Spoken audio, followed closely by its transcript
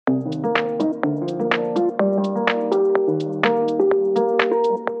Welcome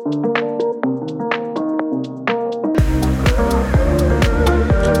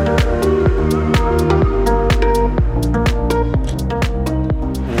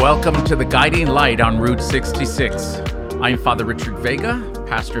to the Guiding Light on Route 66. I'm Father Richard Vega,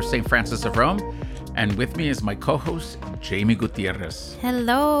 pastor of St. Francis of Rome, and with me is my co-host, Jamie Gutierrez.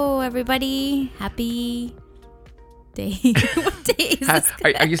 Hello, everybody. Happy day. What day is this?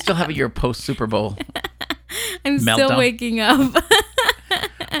 Are you still having your post-Super Bowl I'm meltdown? still waking up.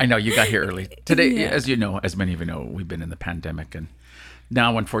 I know, you got here early. Today, as you know, as many of you know, we've been in the pandemic, and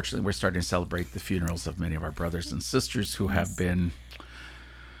now, unfortunately, we're starting to celebrate the funerals of many of our brothers and sisters who have been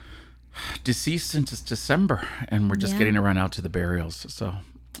deceased since December, and we're just getting around out to the burials. So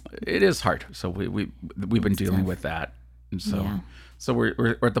it is hard. So we've been dealing with that, and so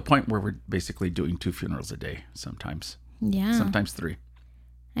we're at the point where we're basically doing 2 funerals a day sometimes. Yeah, sometimes 3.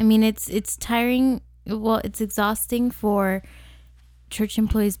 I mean, it's tiring. Well, it's exhausting for church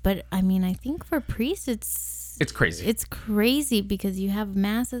employees, but I mean, I think for priests, it's crazy. It's crazy because you have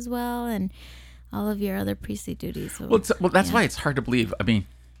mass as well and all of your other priestly duties. So, that's why it's hard to believe. I mean,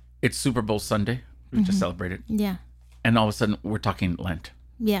 it's Super Bowl Sunday. We just celebrated. Yeah. And all of a sudden, we're talking Lent.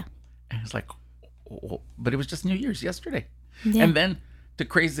 Yeah. And it's like, but it was just New Year's yesterday. Yeah. And then the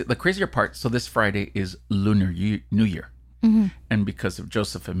crazier part, so this Friday is Lunar New Year. Mm-hmm. And because of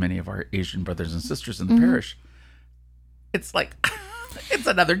Joseph and many of our Asian brothers and sisters in the parish, it's like, it's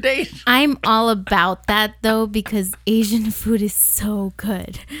another day. I'm all about that, though, because Asian food is so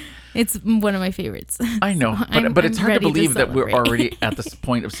good. It's one of my favorites. I know, but it's hard to believe that we're already at this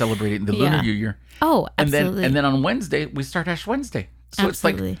point of celebrating the Lunar New Year. Oh, absolutely. And then on Wednesday, we start Ash Wednesday. So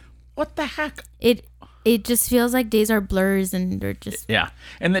absolutely. It's like, what the heck? It just feels like days are blurs and they're just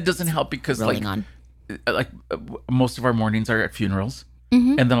and that doesn't help because like most of our mornings are at funerals,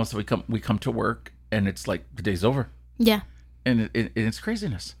 and then also we come to work and it's like the day's over. Yeah, and it's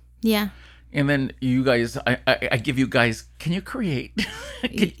craziness. Yeah. And then you guys, I give you guys, can you create,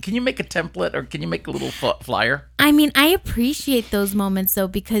 can you make a template or can you make a little flyer? I mean, I appreciate those moments though,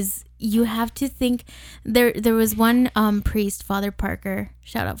 because you have to think, there was one priest, Father Parker,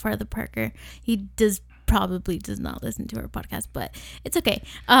 shout out Father Parker. He probably does not listen to our podcast, but it's okay.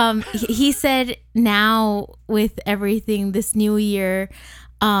 He said now with everything this new year,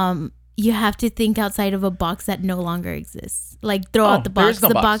 you have to think outside of a box that no longer exists. Like throw out the box. The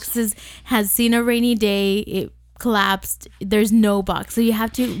boxes has seen a rainy day. It collapsed. There's no box. So you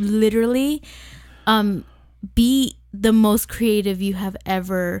have to literally be the most creative you have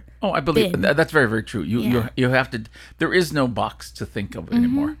ever I believe been. That's very, very true. You have to. There is no box to think of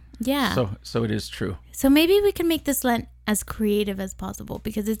anymore. Yeah. So it is true. So maybe we can make this Lent as creative as possible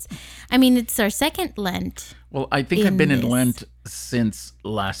because it's our second Lent. Well, I think I've been in Lent since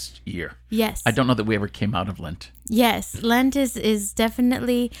last year. Yes. I don't know that we ever came out of Lent. Yes. Lent is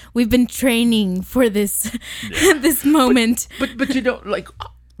definitely, we've been training for this, this moment. But you know, like,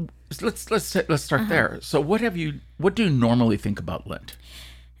 let's start there. So what do you normally think about Lent?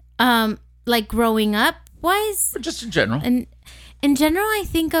 Like growing up wise? Or just in general. And in general, I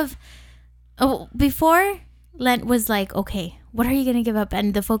think of, before Lent was like, okay, what are you going to give up?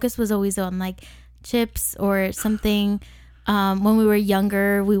 And the focus was always on like chips or something. When we were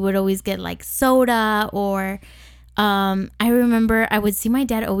younger, we would always get like soda or I remember I would see my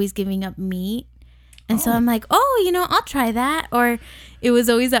dad always giving up meat. And so I'm like, I'll try that. Or it was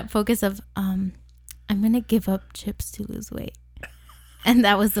always that focus of, I'm going to give up chips to lose weight. And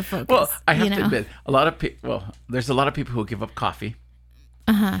that was the focus. Well, I have to admit, there's a lot of people who give up coffee.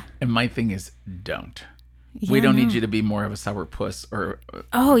 And my thing is, don't. Yeah, we don't need you to be more of a sourpuss or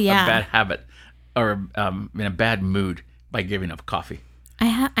a bad habit or in a bad mood by giving up coffee.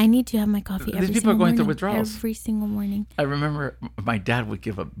 I need to have my coffee every single morning. These people are going through withdrawals. Every single morning. I remember my dad would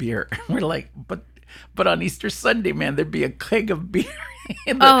give up beer. We're like, but on Easter Sunday, man, there'd be a keg of beer.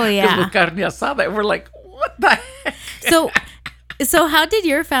 Carne asada. And we're like, what the heck? So how did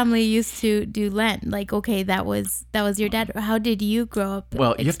your family used to do Lent? Like, okay, that was your dad. How did you grow up?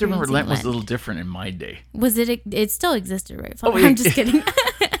 Well, you have to remember Lent was a little different in my day. Was it? It still existed, right? I'm just kidding.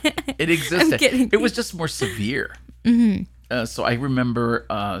 It existed. I'm kidding. It was just more severe. Mm-hmm. So I remember,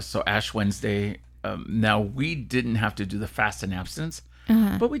 Ash Wednesday. Now we didn't have to do the fast and abstinence,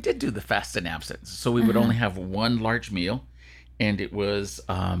 but we did do the fast and abstinence. So we would only have one large meal, and it was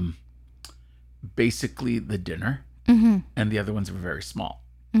basically the dinner. Mm-hmm. And the other ones were very small.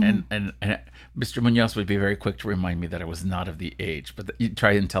 Mm-hmm. And Mr. Munoz would be very quick to remind me that I was not of the age, but you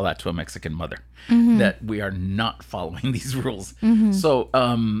try and tell that to a Mexican mother, that we are not following these rules. Mm-hmm. So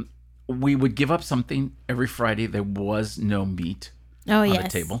we would give up something every Friday. There was no meat. Oh, on yes. the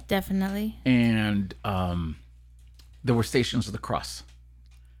table. Definitely. And there were Stations of the Cross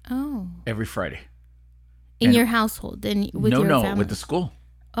Oh. every Friday. In your household? With your family? With the school.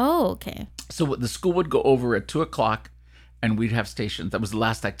 Oh, okay. So the school would go over at 2:00 and we'd have stations. That was the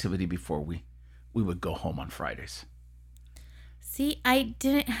last activity before we would go home on Fridays. See, I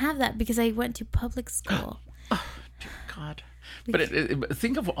didn't have that because I went to public school. Oh, dear God. But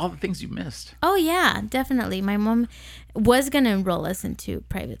think of all the things you missed. Oh, yeah, definitely. My mom was going to enroll us into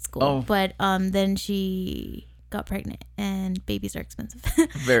private school, but then she got pregnant and babies are expensive.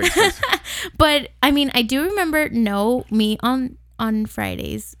 Very expensive. But, I mean, I do remember me on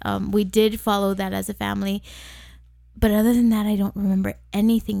Fridays. We did follow that as a family. But other than that, I don't remember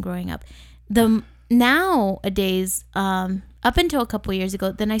anything growing up. Nowadays, up until a couple years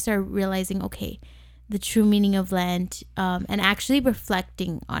ago, then I started realizing, okay, the true meaning of Lent, and actually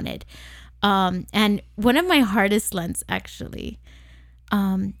reflecting on it. And one of my hardest Lents, actually,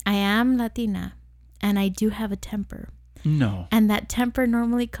 I am Latina, and I do have a temper. No. And that temper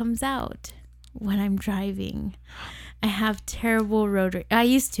normally comes out when I'm driving. I have terrible road rage. I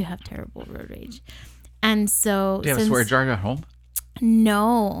used to have terrible road rage. And so... Do you have a swear jar at home?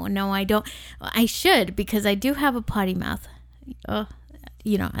 No, I don't. I should, because I do have a potty mouth.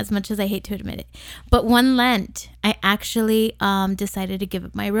 As much as I hate to admit it. But one Lent, I actually decided to give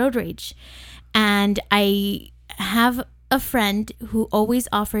up my road rage. And I have a friend who always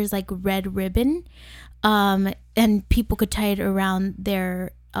offers like red ribbon. And people could tie it around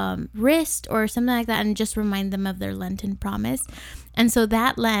their wrist or something like that and just remind them of their Lenten promise. And so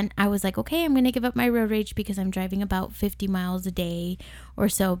that Lent, I was like, okay, I'm going to give up my road rage because I'm driving about 50 miles a day or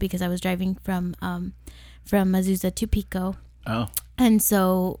so, because I was driving from Azusa to Pico. Oh. And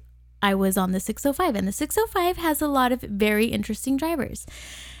so I was on the 605, and the 605 has a lot of very interesting drivers.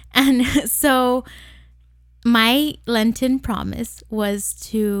 And so my Lenten promise was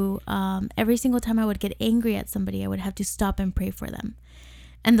to, every single time I would get angry at somebody, I would have to stop and pray for them.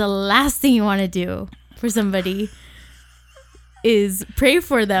 And the last thing you want to do for somebody is pray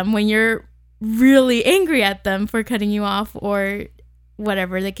for them when you're really angry at them for cutting you off or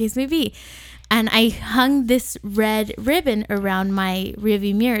whatever the case may be. And I hung this red ribbon around my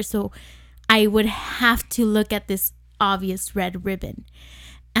rearview mirror, so I would have to look at this obvious red ribbon.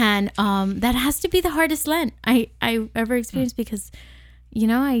 And that has to be the hardest Lent I ever experienced, because,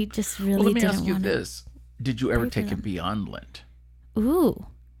 I just really didn't want to. Let me ask you this. Did you ever take it beyond Lent? Ooh,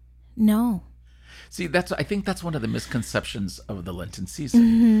 no. See, I think that's one of the misconceptions of the Lenten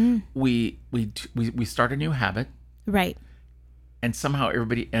season. Mm-hmm. We start a new habit. Right. And somehow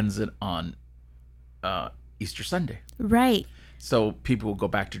everybody ends it on Easter Sunday. Right. So people will go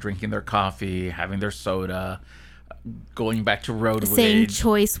back to drinking their coffee, having their soda, going back to road saying rage,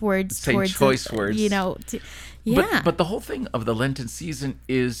 choice words. Yeah. But the whole thing of the Lenten season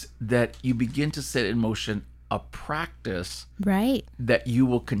is that you begin to set in motion a practice, right, that you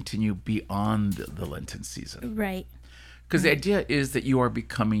will continue beyond the Lenten season. Right. Because the idea is that you are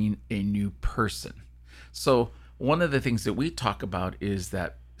becoming a new person. So one of the things that we talk about is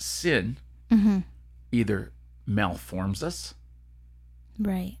that sin either malforms us,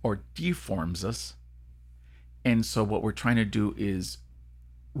 right, or deforms us. And so what we're trying to do is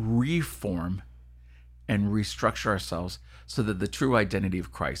reform and restructure ourselves so that the true identity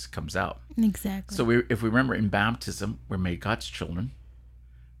of Christ comes out. Exactly. So if we remember, in baptism, we're made God's children.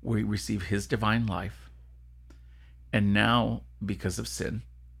 We receive his divine life. And now, because of sin,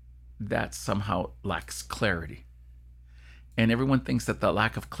 that somehow lacks clarity. And everyone thinks that the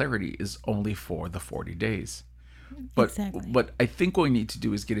lack of clarity is only for the 40 days. But exactly. What I think what we need to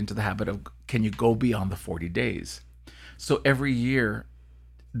do is get into the habit of, can you go beyond the 40 days? So every year,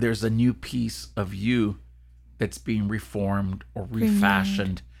 there's a new piece of you that's being reformed or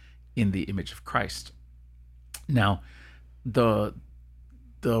refashioned in the image of Christ. Now, the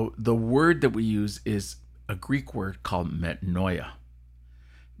word that we use is a Greek word called metanoia.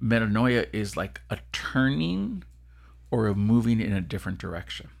 Metanoia is like a turning or a moving in a different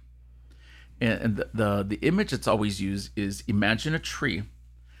direction. And the image that's always used is, imagine a tree.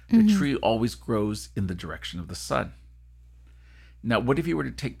 The tree always grows in the direction of the sun. Now, what if you were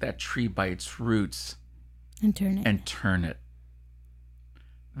to take that tree by its roots and turn it?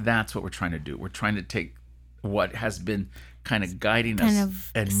 That's what we're trying to do. We're trying to take what has been kind of guiding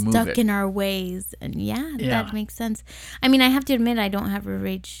us and move it. Stuck in our ways. And that makes sense. I mean, I have to admit, I don't have a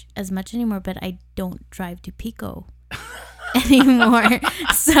rage as much anymore, but I don't drive to Pico anymore.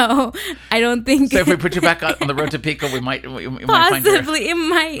 So I don't think. So if we put you back on the road to Pico, we might possibly find it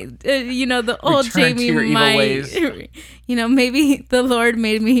might. The old return Jamie to your might. Evil ways. Maybe the Lord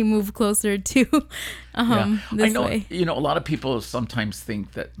made me move closer to This I know, way. a lot of people sometimes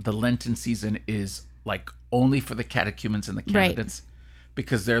think that the Lenten season is like only for the catechumens and the candidates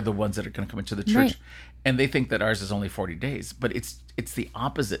because they're the ones that are going to come into the church. Right. And they think that ours is only 40 days, but it's the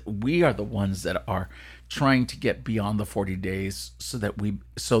opposite. We are the ones that are trying to get beyond the 40 days so that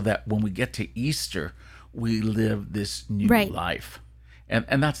when we get to Easter, we live this new life.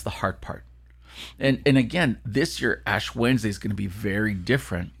 And that's the hard part. And again, this year, Ash Wednesday is going to be very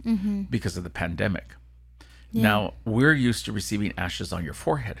different because of the pandemic. Yeah. Now, we're used to receiving ashes on your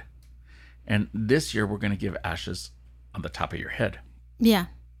forehead. And this year, we're going to give ashes on the top of your head. Yeah.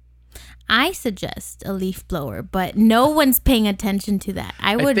 I suggest a leaf blower, but no one's paying attention to that.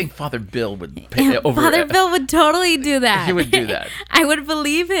 I think Father Bill would pay over. Father Bill would totally do that. He would do that. I would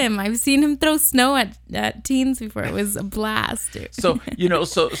believe him. I've seen him throw snow at teens before. It was a blast. So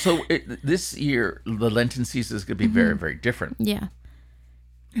this year, the Lenten season is going to be very, very different. Yeah.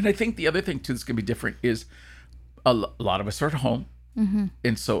 And I think the other thing too that's going to be different is a lot of us are at home,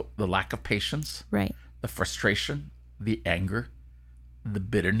 and so the lack of patience, right, the frustration, the anger, the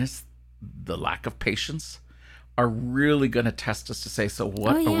bitterness, the lack of patience are really going to test us to say, so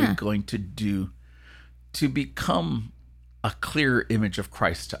what are we going to do to become a clearer image of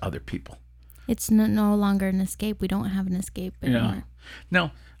Christ to other people? It's no longer an escape. We don't have an escape anymore. Yeah.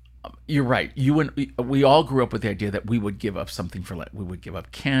 Now, you're right. We all grew up with the idea that we would give up something for Lent. We would give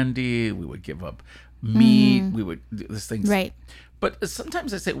up candy. We would give up meat. We would do these things. Right. But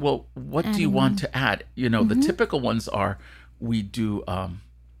sometimes I say, well, what do you want to add? The typical ones are we do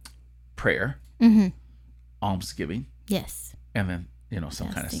prayer, almsgiving, yes, and then some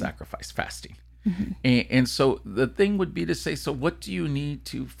kind of sacrifice, fasting. And so the thing would be to say, so what do you need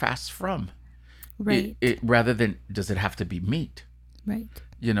to fast from? Right. Rather than does it have to be meat? Right.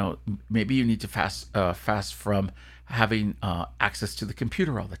 Maybe you need to fast from having access to the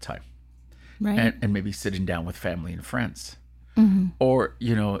computer all the time, right? And maybe sitting down with family and friends, or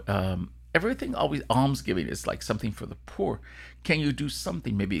everything always almsgiving is like something for the poor. Can you do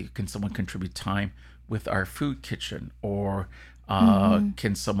something? Maybe can someone contribute time with our food kitchen, or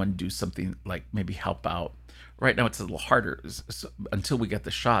can someone do something like maybe help out? Right now it's a little harder until we get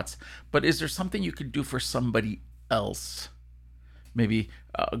the shots. But is there something you could do for somebody else? Maybe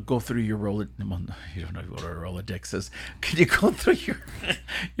go through your Rolodex. You don't know what a Rolodex is. Can you go through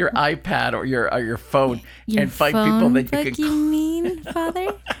your iPad or your phone and find people that you can? You mean,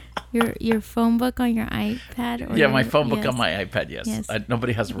 Father? Your phone book on your iPad? Or my phone book on my iPad. Yes.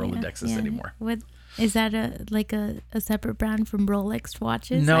 Nobody has Rolodexes anymore. What is that? A separate brand from Rolex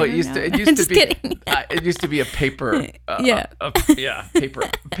watches? No, it used to be. It used to be a paper. Paper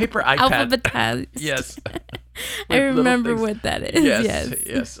iPad. Alphabetized. Yes. I remember what that is.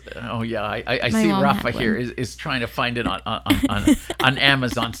 Yes. Oh yeah, I see Rafa here is trying to find it on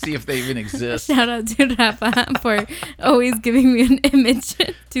Amazon. See if they even exist. Shout out to Rafa for always giving me an image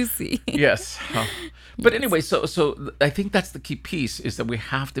to see. Yes. But anyway, so I think that's the key piece is that we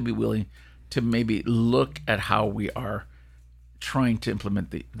have to be willing to maybe look at how we are trying to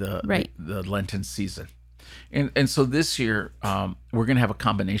implement the Lenten season. And so this year, we're going to have a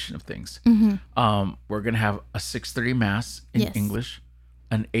combination of things. We're going to have a 6:30 Mass in English,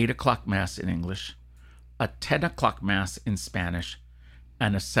 an 8 o'clock Mass in English, a 10 o'clock Mass in Spanish,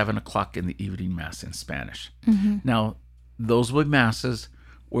 and a 7 o'clock in the evening Mass in Spanish. Now, those will be Masses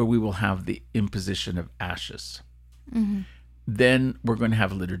where we will have the imposition of ashes. Then we're going to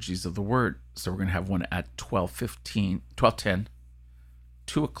have liturgies of the Word. So we're going to have one at 12:10,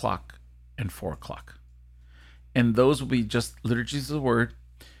 2 o'clock, and 4 o'clock. And those will be just liturgies of the Word.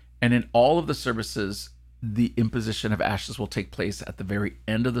 And in all of the services, the imposition of ashes will take place at the very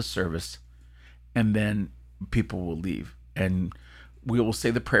end of the service. And then people will leave. And we will say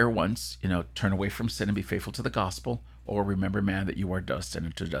the prayer once, turn away from sin and be faithful to the gospel. Or remember, man, that you are dust, and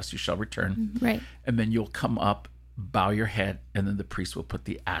into dust you shall return. Right. And then you'll come up, bow your head, and then the priest will put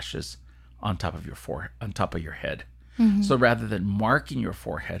the ashes on top of your forehead, on top of your head. So rather than marking your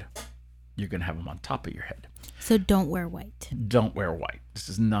forehead, you're going to have them on top of your head. So don't wear white. Don't wear white. This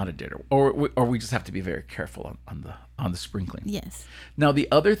is not a dinner. Or we just have to be very careful on the sprinkling. Yes. Now, the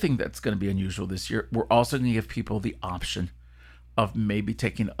other thing that's going to be unusual this year, we're also going to give people the option of maybe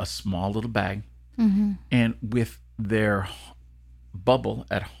taking a small little bag and with their bubble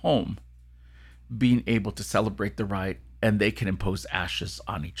at home, being able to celebrate the rite, and they can impose ashes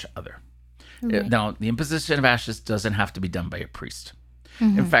on each other. Right. Now, the imposition of ashes doesn't have to be done by a priest.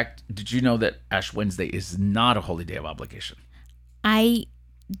 In fact, did you know that Ash Wednesday is not a holy day of obligation? I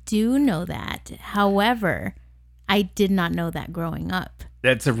do know that. However, I did not know that growing up.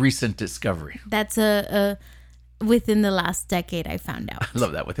 That's a recent discovery. That's a within the last decade, I found out. I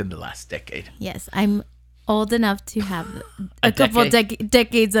love that, within the last decade. Yes, I'm old enough to have a couple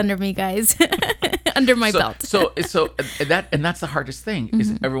decades under me, guys. Under my belt. So that's the hardest thing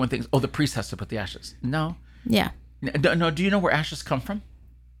is everyone thinks, oh, the priest has to put the ashes. No. Yeah. No. Do you know where ashes come from?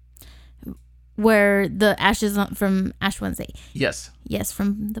 Where the ashes from Ash Wednesday. Yes. Yes,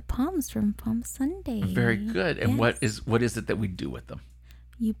 from Palm Sunday. Very good. And what is it that we do with them?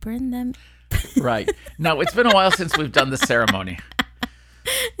 You burn them. Right. Now, it's been a while since we've done the ceremony.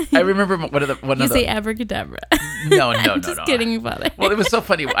 I remember one of the. Say abracadabra. No. Just kidding, Father. Well, it was so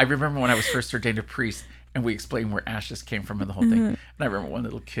funny. I remember when I was first ordained a priest, and we explained where ashes came from and the whole thing. And I remember one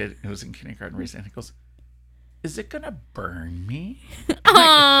little kid who was in kindergarten raised, and he goes, "Is it gonna burn me?"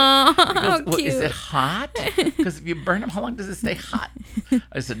 Aww, goes, well, cute. Is it hot? Because if you burn them, how long does it stay hot?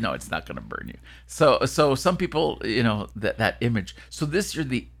 I said, no, it's not going to burn you. So some people, that image. So this year,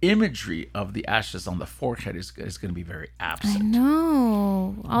 the imagery of the ashes on the forehead is going to be very absent. I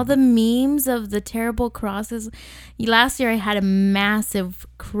know. All the memes of the terrible crosses. Last year, I had a massive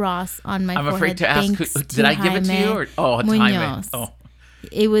cross on my forehead. I'm afraid to ask, did I give it to you? Jaime. Oh.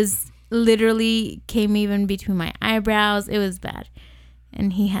 It was literally came even between my eyebrows. It was bad.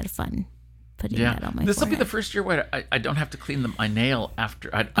 And he had fun putting that on my This will be the first year where I don't have to clean my nail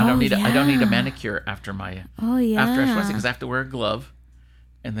after. I don't need a manicure after my after Ash Wednesday, because I have to wear a glove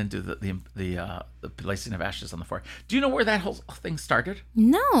and then do the placing of ashes on the forehead. Do you know where that whole thing started?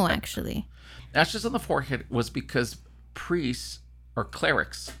 No, actually. Ashes on the forehead was because priests or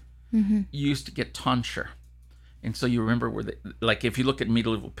clerics used to get tonsure. And so you remember where like if you look at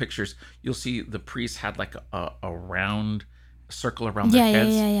medieval pictures, you'll see the priests had like a round circle around their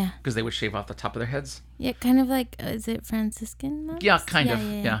heads. Yeah. Because they would shave off the top of their heads. Yeah, kind of like, is it Franciscan monks? Yeah, kind of.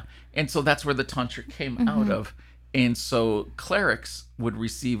 Yeah. And so that's where the tonsure came out of. And so clerics would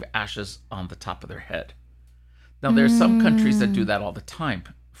receive ashes on the top of their head. Now, there are some countries that do that all the time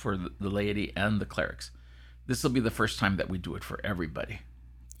for the laity and the clerics. This will be the first time that we do it for everybody.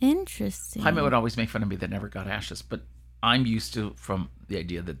 Interesting. Jaime would always make fun of me that never got ashes, but I'm used to from the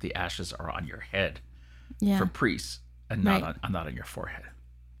idea that the ashes are on your head for priests and not on your forehead.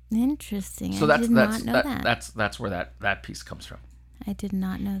 Interesting. So I did not know that. That's where that piece comes from. I did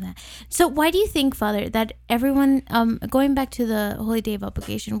not know that. So why do you think, Father, that everyone, going back to the Holy Day of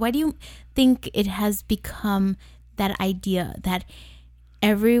Obligation, why do you think it has become that idea that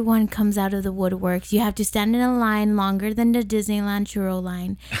everyone comes out of the woodworks? You have to stand in a line longer than the Disneyland churro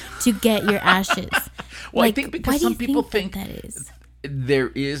line to get your ashes. Well, I think because some people think that is. There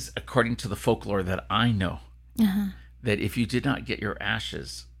is, according to the folklore that I know, that if you did not get your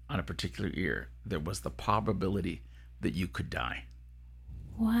ashes on a particular year, there was the probability that you could die.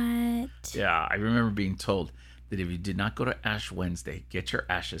 What? Yeah, I remember being told that if you did not go to Ash Wednesday, get your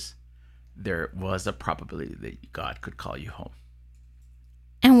ashes, there was a probability that God could call you home.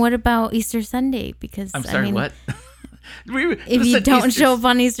 And what about Easter Sunday? Because I'm sorry, what? If you don't show up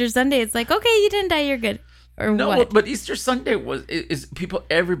on Easter Sunday, it's like, okay, you didn't die, you're good. Or no, what? But Easter Sunday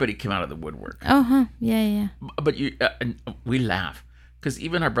everybody came out of the woodwork. Yeah. But and we laugh because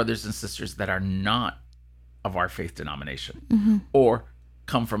even our brothers and sisters that are not of our faith denomination or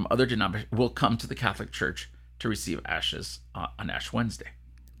come from other denominations will come to the Catholic Church to receive ashes on Ash Wednesday.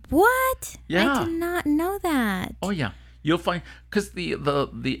 What? Yeah. I did not know that. Oh yeah, you'll find because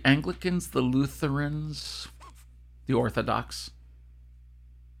the Anglicans, the Lutherans, the Orthodox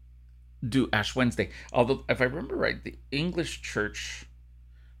do Ash Wednesday. Although, if I remember right, the English Church,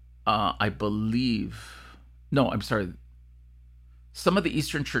 I believe, no, I'm sorry. Some of the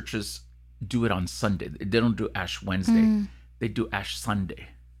Eastern churches do it on Sunday. They don't do Ash Wednesday. They do Ash Sunday.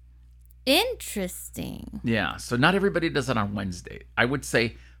 Interesting. Yeah, so not everybody does it on Wednesday. I would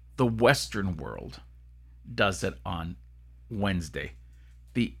say the Western world does it on Wednesday.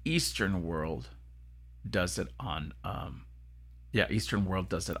 The Eastern world does it on Eastern world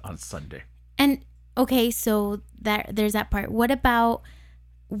does it on Sunday. And okay, so there's that part. What about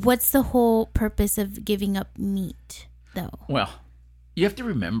what's the whole purpose of giving up meat though? Well, you have to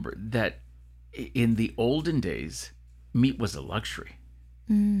remember that in the olden days, meat was a luxury.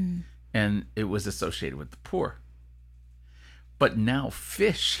 And it was associated with the poor. But now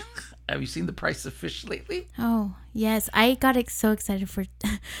fish, have you seen the price of fish lately? Oh, yes. I got so excited for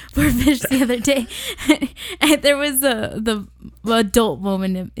fish the other day. And there was the adult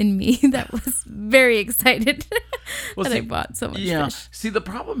moment in me that was very excited. I bought so much fish. See, the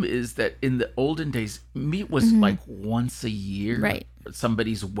problem is that in the olden days, meat was like once a year. Right.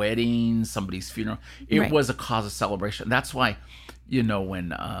 Somebody's wedding, somebody's funeral. It was a cause of celebration. That's why,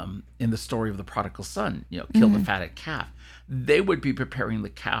 when in the story of the prodigal son, kill the fatted calf, they would be preparing the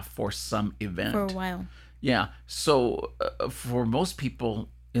calf for some event. For a while. Yeah. So for most people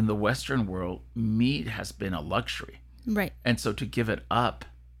in the Western world, meat has been a luxury. Right. And so to give it up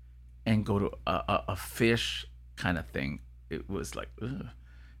and go to a fish kind of thing, it was like, ugh.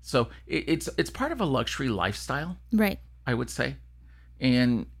 So it's part of a luxury lifestyle, Right. I would say.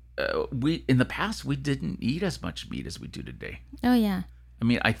 And we in the past, we didn't eat as much meat as we do today. Oh, yeah. I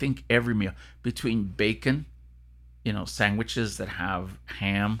mean, I think every meal between bacon, sandwiches that have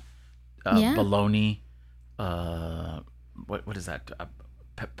ham, Yeah. bologna, what is that?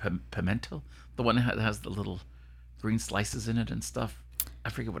 Pimento, the one that has the little green slices in it and stuff. I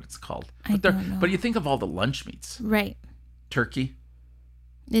forget what it's called. I don't know. But you think of all the lunch meats, Right. turkey.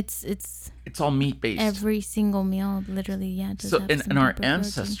 It's It's all meat based. every single meal, literally. Yeah. Does So have some and our type of protein.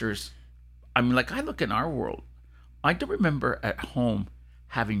 ancestors, I mean, like I look in our world, I don't remember at home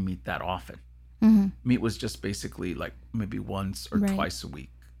having meat that often. Mm-hmm. Meat was just basically like maybe once or Right. twice a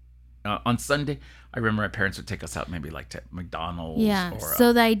week. On Sunday, I remember my parents would take us out maybe like to McDonald's. Yeah. Or,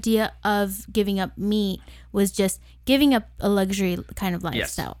 So the idea of giving up meat was just giving up a luxury kind of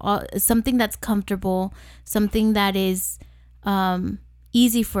lifestyle. Something that's comfortable, something that is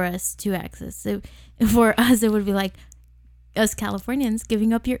easy for us to access. So for us, it would be like us Californians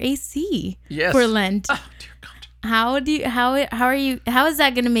giving up your AC Yes. for Lent. Oh, dear God. How is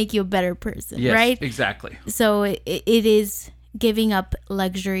that going to make you a better person? Yes, Right. exactly. So it is giving up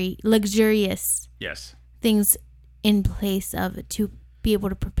luxurious Yes. things in place of it to be able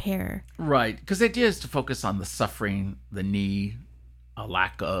to prepare. Right. Because the idea is to focus on the suffering, the need, a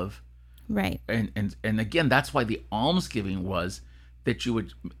lack of. Right. And again, that's why the almsgiving was that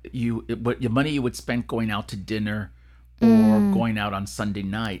what your money you would spend going out to dinner or going out on Sunday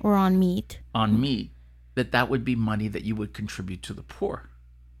night Or on meat. on meat, that would be money that you would contribute to the poor.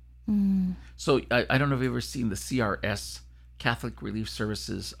 So I don't know if you've ever seen the CRS, Catholic Relief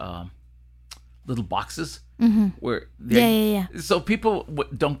Services, little boxes where Yeah. So people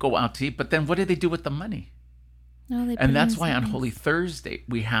don't go out to eat, but then what do they do with the money? No, they put And it that's in why on something. Holy Thursday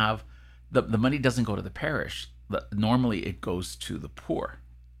we have the money doesn't go to the parish. Normally it goes to the poor.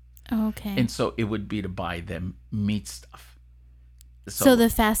 Okay. And so it would be to buy them meat stuff. So the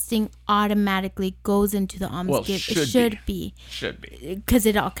fasting automatically goes into the alms Well, give. should It should be. should be. Because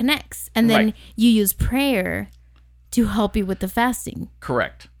it all connects. And then Right. you use prayer to help you with the fasting.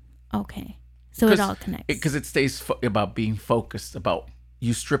 Correct. Okay. So it all connects. Because it stays about being focused, about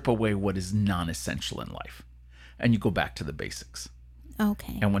you strip away what is non-essential in life and you go back to the basics.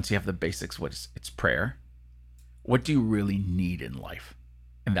 Okay. And once you have the basics, it's prayer. What do you really need in life?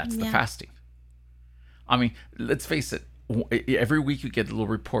 And that's the Yeah. fasting. I mean, let's face it. Every week you get a little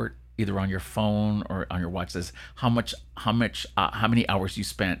report either on your phone or on your watch says how many hours you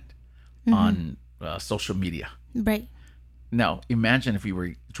spent on social media. Right. Now, imagine if you were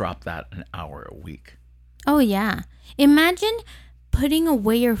to drop that an hour a week. Oh, yeah. Imagine putting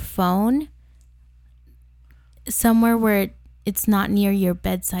away your phone somewhere where it's not near your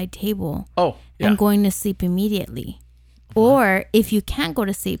bedside table Oh, yeah. and going to sleep immediately. Or if you can't go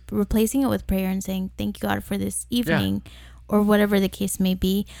to sleep, replacing it with prayer and saying, thank you, God, for this evening, or whatever the case may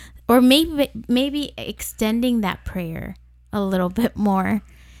be. Or maybe extending that prayer a little bit more.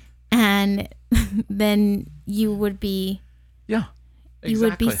 And then you would be Yeah. Exactly. you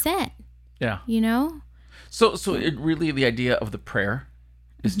would be set, Yeah. you know? So it really, the idea of the prayer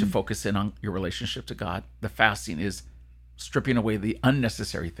is to focus in on your relationship to God. The fasting is stripping away the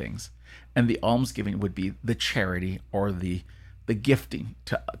unnecessary things, and the almsgiving would be the charity or the gifting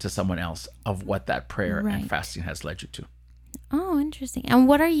to someone else of what that prayer Right. and fasting has led you to. Oh, interesting. And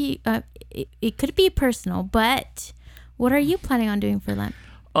what are you, it could be personal, but what are you planning on doing for Lent?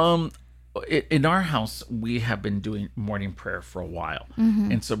 In our house, we have been doing morning prayer for a while,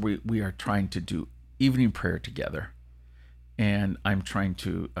 and so we are trying to do evening prayer together. And I'm trying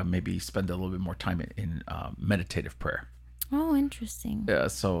to maybe spend a little bit more time in meditative prayer. Oh, interesting.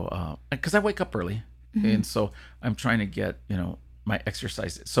 So because I wake up early, and so I'm trying to get my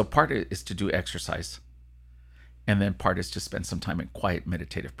exercise. So part is to do exercise, and then part is to spend some time in quiet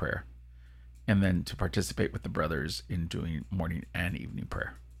meditative prayer, and then to participate with the brothers in doing morning and evening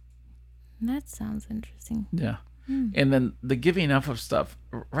prayer. That sounds interesting. Yeah. And then the giving up of stuff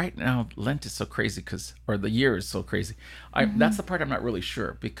right now, Lent is so crazy or the year is so crazy. That's the part I'm not really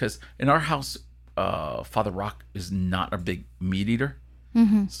sure, because in our house, Father Rock is not a big meat eater.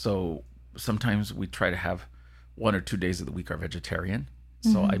 So sometimes we try to have 1 or 2 days of the week are vegetarian.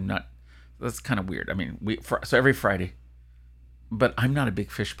 So that's kind of weird. I mean, so every Friday, but I'm not a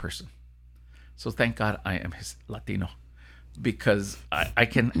big fish person. So thank God I am his Latino, because I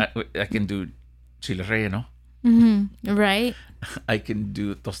can do chile relleno. Right? I can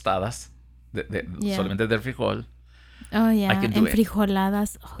do tostadas. Yeah. solamente del frijol. Oh yeah, I can do and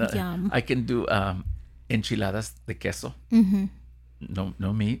frijoladas. Oh, yum. I can do enchiladas de queso.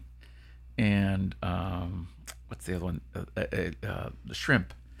 No meat. And what's the other one? The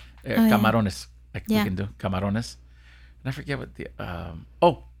shrimp. Camarones. We can do camarones. And I forget what the...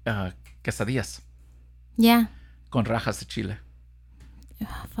 quesadillas. Yeah. Con rajas de chile.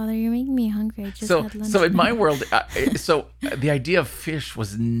 Oh, Father, you're making me hungry. I just had lunch. So in my world, the idea of fish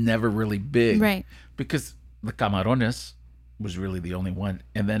was never really big. Right. Because the camarones was really the only one.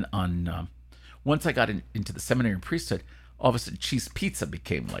 And then once I got into the seminary and priesthood, all of a sudden cheese pizza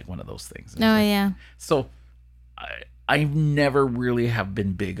became like one of those things. Oh, yeah. So I never really have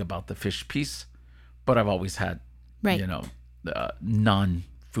been big about the fish piece, but I've always had,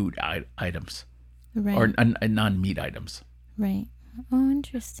 non-food items. Right. Or non-meat items. Right. Oh,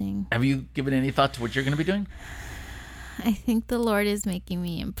 interesting. Have you given any thought to what you're going to be doing? I think the Lord is making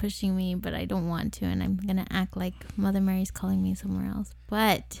me and pushing me, but I don't want to, and I'm going to act like Mother Mary's calling me somewhere else.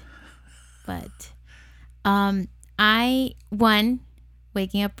 But,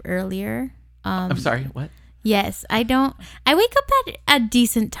 waking up earlier. I'm sorry, what? Yes, I wake up at a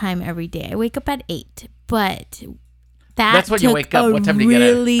decent time every day. I wake up at 8, but that's when you wake up. What time do you get up?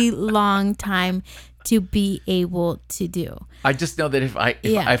 A really long time to be able to do. I just know that if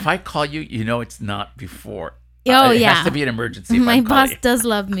I call you, it's not before. Oh, it yeah. has to be an emergency. My boss does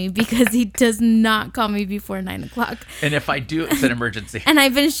love me because he does not call me before 9 o'clock. And if I do, it's an emergency. And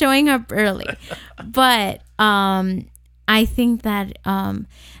I've been showing up early. But I think that I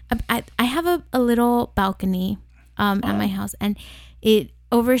have a little balcony at my house, and it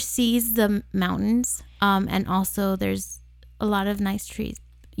oversees the mountains. And also there's a lot of nice trees.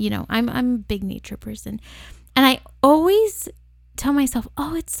 I'm a big nature person. And I always tell myself,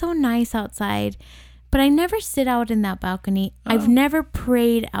 oh, it's so nice outside. But I never sit out in that balcony. Oh. I've never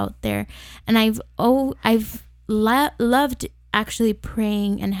prayed out there. And I've loved actually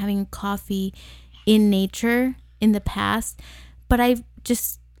praying and having coffee in nature in the past. But I've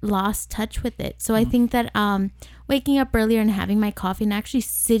just lost touch with it. So I think that waking up earlier and having my coffee and actually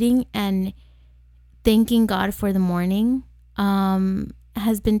sitting and thanking God for the morning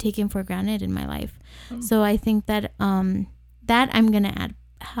has been taken for granted in my life. So I think that that I'm going to add.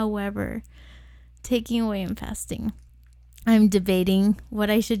 However, taking away and fasting, I'm debating what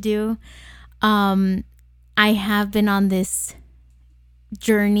I should do. I have been on this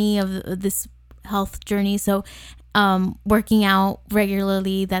journey of this health journey. So working out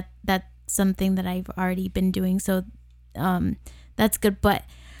regularly, that's something that I've already been doing. So that's good. But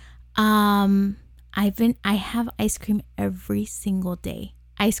I have ice cream every single day.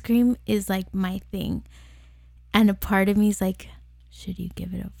 Ice cream is like my thing. And a part of me is like, should you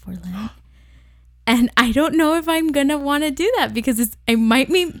give it up for Lent? And I don't know if I'm going to want to do that because I might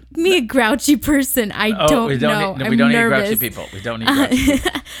make me a grouchy person. I don't know. We don't need grouchy people. We don't need grouchy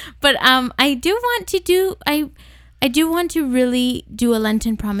people. But I do want to really do a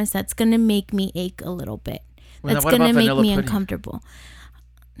Lenten promise that's going to make me ache a little bit. That's going to make me uncomfortable.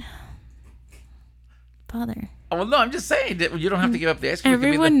 Father. Oh, well, no, I'm just saying that you don't have to give up the ice cream.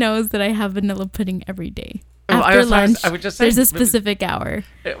 Everyone knows that I have vanilla pudding every day. After lunch, I would just say, there's a specific hour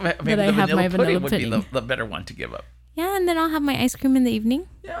that I have my vanilla pudding. Would be the better one to give up. Yeah, and then I'll have my ice cream in the evening.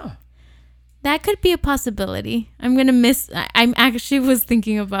 Yeah. That could be a possibility. I'm going to miss... I actually was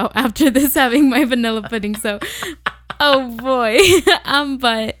thinking about, after this, having my vanilla pudding. So, oh boy.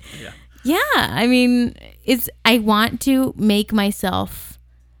 But, yeah, I mean, I want to make myself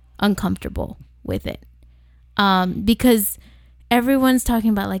uncomfortable with it. Because... everyone's talking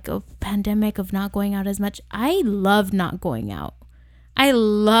about like a pandemic of not going out as much. I love not going out. I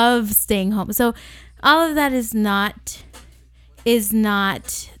love staying home. So all of that is not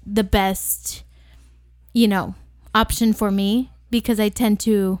the best, option for me because I tend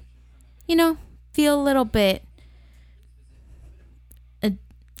to, feel a little bit,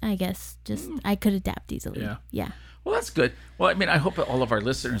 I guess, I could adapt easily. Yeah. Well, that's good. Well, I mean, I hope that all of our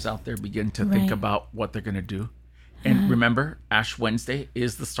listeners out there begin to think about what they're going to do. And remember, Ash Wednesday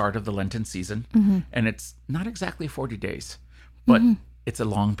is the start of the Lenten season. Mm-hmm. And it's not exactly 40 days, but it's a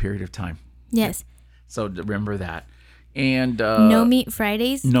long period of time. Yes. So remember that. And no meat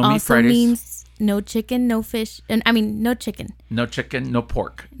Fridays means no chicken, no fish. No chicken. No chicken, no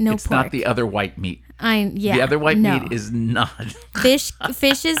pork. It's not the other white meat. The other white meat is not. Fish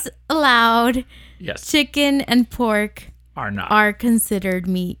is allowed. Yes. Chicken and pork are considered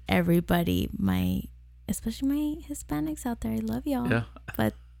meat. Everybody, especially my Hispanics out there, I love y'all. Yeah.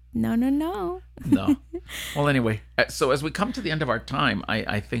 But no. No. Well, anyway, so as we come to the end of our time,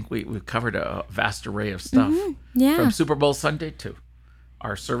 I think we've covered a vast array of stuff. Mm-hmm. Yeah. From Super Bowl Sunday to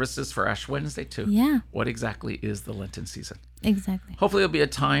our services for Ash Wednesday to what exactly is the Lenten season. Exactly. Hopefully it'll be a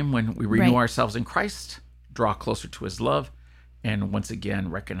time when we renew Right. ourselves in Christ, draw closer to his love, and once again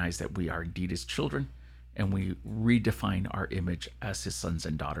recognize that we are indeed his children, and we redefine our image as his sons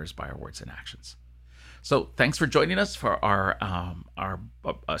and daughters by our words and actions. So thanks for joining us for our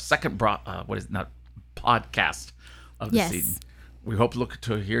second podcast of the season. We hope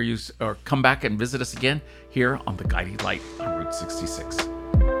to hear you or come back and visit us again here on the Guiding Light on Route 66.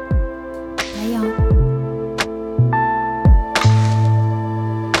 Bye, y'all.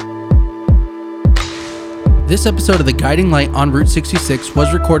 This episode of The Guiding Light on Route 66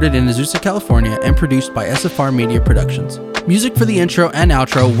 was recorded in Azusa, California and produced by SFR Media Productions. Music for the intro and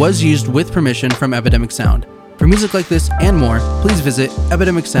outro was used with permission from Epidemic Sound. For music like this and more, please visit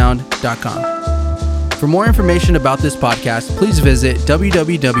epidemicsound.com. For more information about this podcast, please visit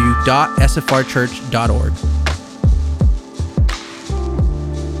www.sfrchurch.org.